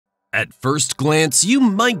At first glance, you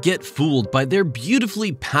might get fooled by their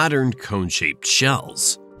beautifully patterned cone-shaped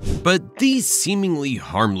shells. But these seemingly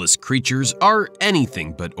harmless creatures are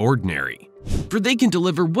anything but ordinary, for they can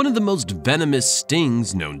deliver one of the most venomous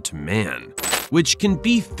stings known to man, which can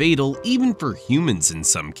be fatal even for humans in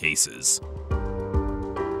some cases.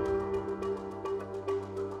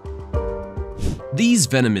 These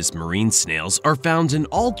venomous marine snails are found in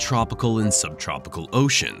all tropical and subtropical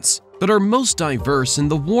oceans, but are most diverse in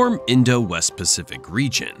the warm Indo-West Pacific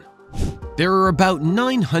region. There are about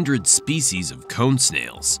 900 species of cone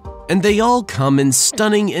snails, and they all come in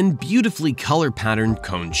stunning and beautifully color-patterned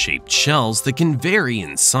cone-shaped shells that can vary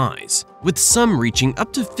in size, with some reaching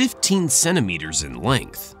up to 15 centimeters in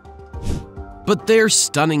length. But their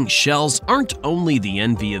stunning shells aren't only the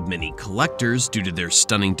envy of many collectors due to their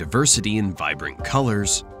stunning diversity and vibrant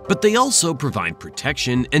colors, but they also provide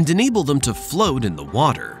protection and enable them to float in the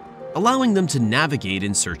water, allowing them to navigate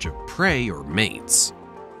in search of prey or mates.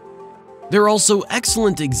 They're also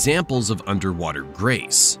excellent examples of underwater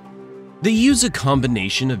grace. They use a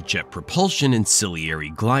combination of jet propulsion and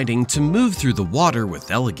ciliary gliding to move through the water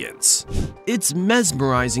with elegance. It's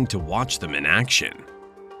mesmerizing to watch them in action.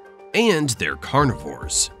 And they're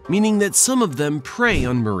carnivores, meaning that some of them prey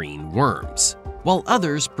on marine worms, while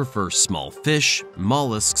others prefer small fish,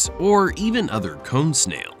 mollusks, or even other cone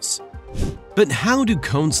snails. But how do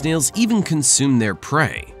cone snails even consume their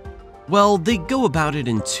prey? Well, they go about it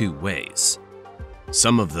in two ways.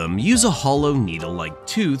 Some of them use a hollow needle-like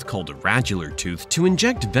tooth called a radula tooth to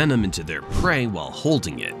inject venom into their prey while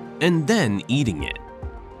holding it, and then eating it.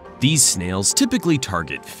 These snails typically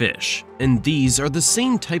target fish, and these are the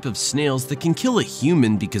same type of snails that can kill a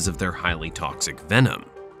human because of their highly toxic venom.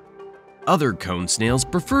 Other cone snails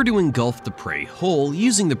prefer to engulf the prey whole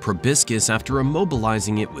using the proboscis after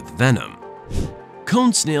immobilizing it with venom.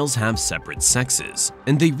 Cone snails have separate sexes,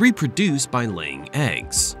 and they reproduce by laying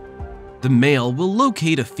eggs. The male will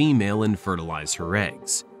locate a female and fertilize her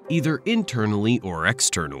eggs, either internally or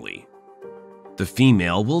externally. The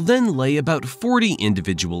female will then lay about 40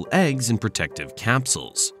 individual eggs in protective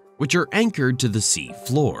capsules, which are anchored to the sea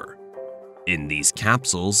floor. In these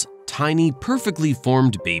capsules, tiny, perfectly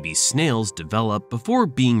formed baby snails develop before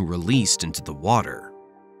being released into the water.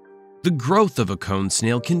 The growth of a cone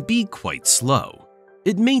snail can be quite slow.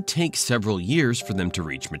 It may take several years for them to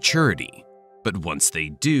reach maturity, but once they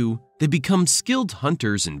do, they become skilled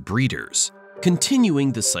hunters and breeders,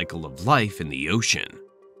 continuing the cycle of life in the ocean.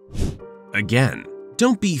 Again,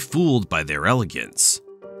 don't be fooled by their elegance.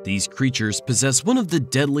 These creatures possess one of the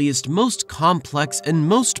deadliest, most complex, and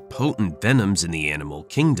most potent venoms in the animal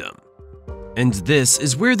kingdom. And this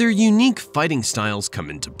is where their unique fighting styles come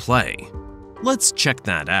into play. Let's check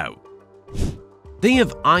that out. They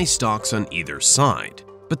have eye stalks on either side,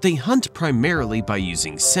 but they hunt primarily by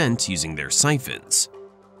using scent using their siphons.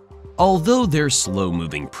 Although they're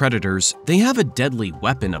slow-moving predators, they have a deadly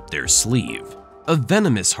weapon up their sleeve, a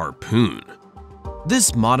venomous harpoon.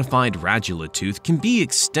 This modified radula tooth can be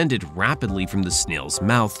extended rapidly from the snail's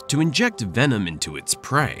mouth to inject venom into its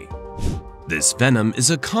prey. This venom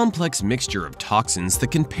is a complex mixture of toxins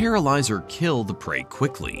that can paralyze or kill the prey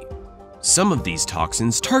quickly. Some of these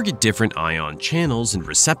toxins target different ion channels and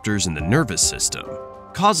receptors in the nervous system,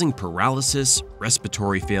 causing paralysis,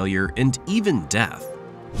 respiratory failure, and even death.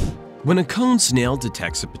 When a cone snail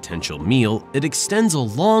detects a potential meal, it extends a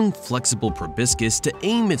long, flexible proboscis to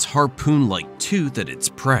aim its harpoon-like tooth at its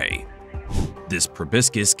prey. This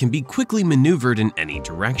proboscis can be quickly maneuvered in any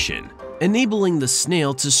direction, enabling the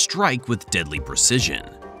snail to strike with deadly precision.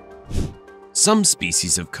 Some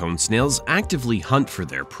species of cone snails actively hunt for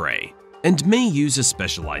their prey, and may use a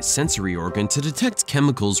specialized sensory organ to detect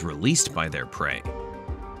chemicals released by their prey.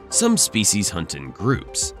 Some species hunt in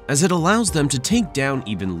groups, as it allows them to take down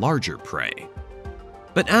even larger prey.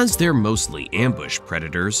 But as they're mostly ambush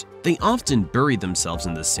predators, they often bury themselves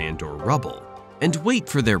in the sand or rubble, and wait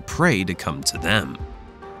for their prey to come to them.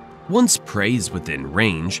 Once prey is within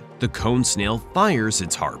range, the cone snail fires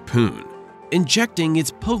its harpoon, injecting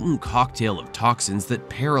its potent cocktail of toxins that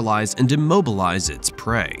paralyze and immobilize its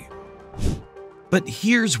prey. But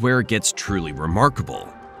here's where it gets truly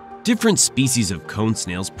remarkable. Different species of cone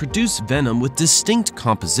snails produce venom with distinct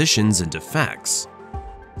compositions and effects.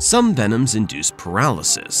 Some venoms induce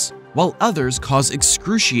paralysis, while others cause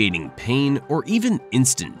excruciating pain or even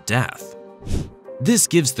instant death. This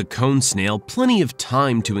gives the cone snail plenty of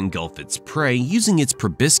time to engulf its prey using its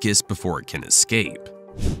proboscis before it can escape.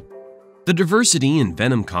 The diversity in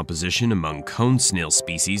venom composition among cone snail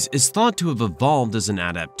species is thought to have evolved as an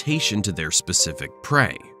adaptation to their specific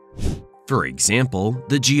prey. For example,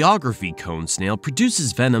 the geography cone snail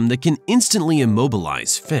produces venom that can instantly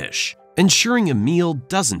immobilize fish, ensuring a meal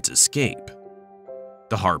doesn't escape.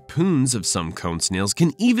 The harpoons of some cone snails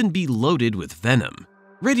can even be loaded with venom,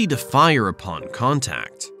 ready to fire upon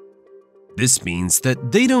contact. This means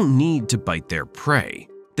that they don't need to bite their prey,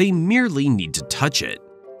 they merely need to touch it.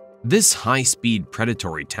 This high-speed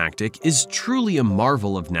predatory tactic is truly a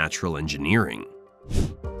marvel of natural engineering.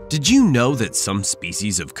 Did you know that some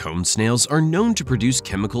species of cone snails are known to produce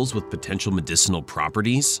chemicals with potential medicinal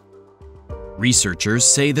properties? Researchers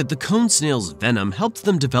say that the cone snail's venom helped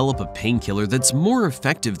them develop a painkiller that's more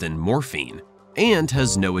effective than morphine and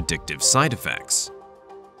has no addictive side effects.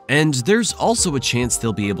 And there's also a chance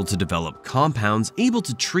they'll be able to develop compounds able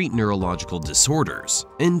to treat neurological disorders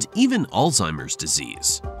and even Alzheimer's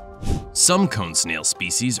disease. Some cone snail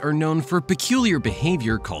species are known for a peculiar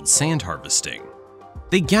behavior called sand harvesting.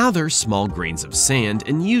 They gather small grains of sand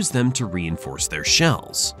and use them to reinforce their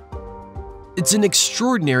shells. It's an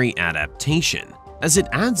extraordinary adaptation, as it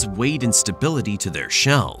adds weight and stability to their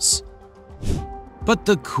shells. But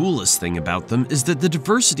the coolest thing about them is that the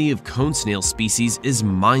diversity of cone snail species is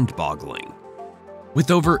mind-boggling.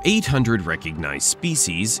 With over 800 recognized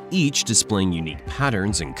species, each displaying unique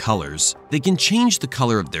patterns and colors, they can change the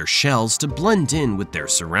color of their shells to blend in with their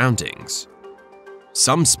surroundings.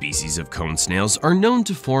 Some species of cone snails are known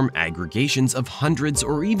to form aggregations of hundreds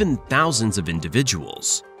or even thousands of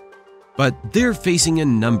individuals. But they're facing a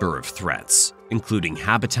number of threats, including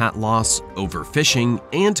habitat loss, overfishing,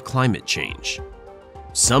 and climate change.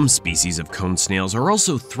 Some species of cone snails are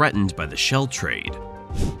also threatened by the shell trade.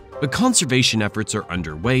 But conservation efforts are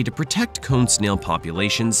underway to protect cone snail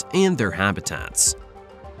populations and their habitats.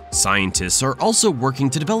 Scientists are also working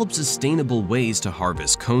to develop sustainable ways to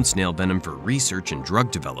harvest cone snail venom for research and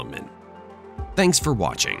drug development. Thanks for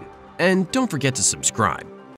watching, and don't forget to subscribe.